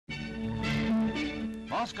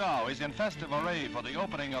Moscow is in festive array for the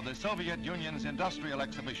opening of the Soviet Union's industrial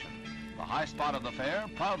exhibition. The high spot of the fair,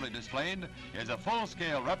 proudly displayed, is a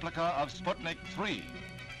full-scale replica of Sputnik 3.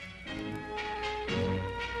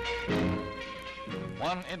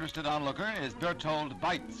 One interested onlooker is Berthold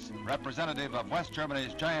Beitz, representative of West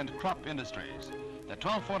Germany's giant crop industries. The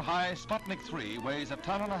 12-foot-high Sputnik 3 weighs 1.5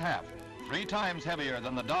 tons, 3 times heavier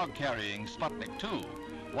than the dog-carrying Sputnik 2,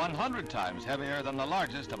 100 times heavier than the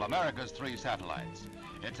largest of America's 3 satellites.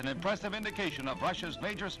 It's an impressive indication of Russia's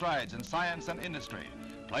major strides in science and industry,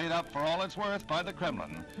 played up for all it's worth by the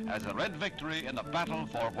Kremlin as a red victory in the battle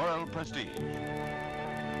for world prestige.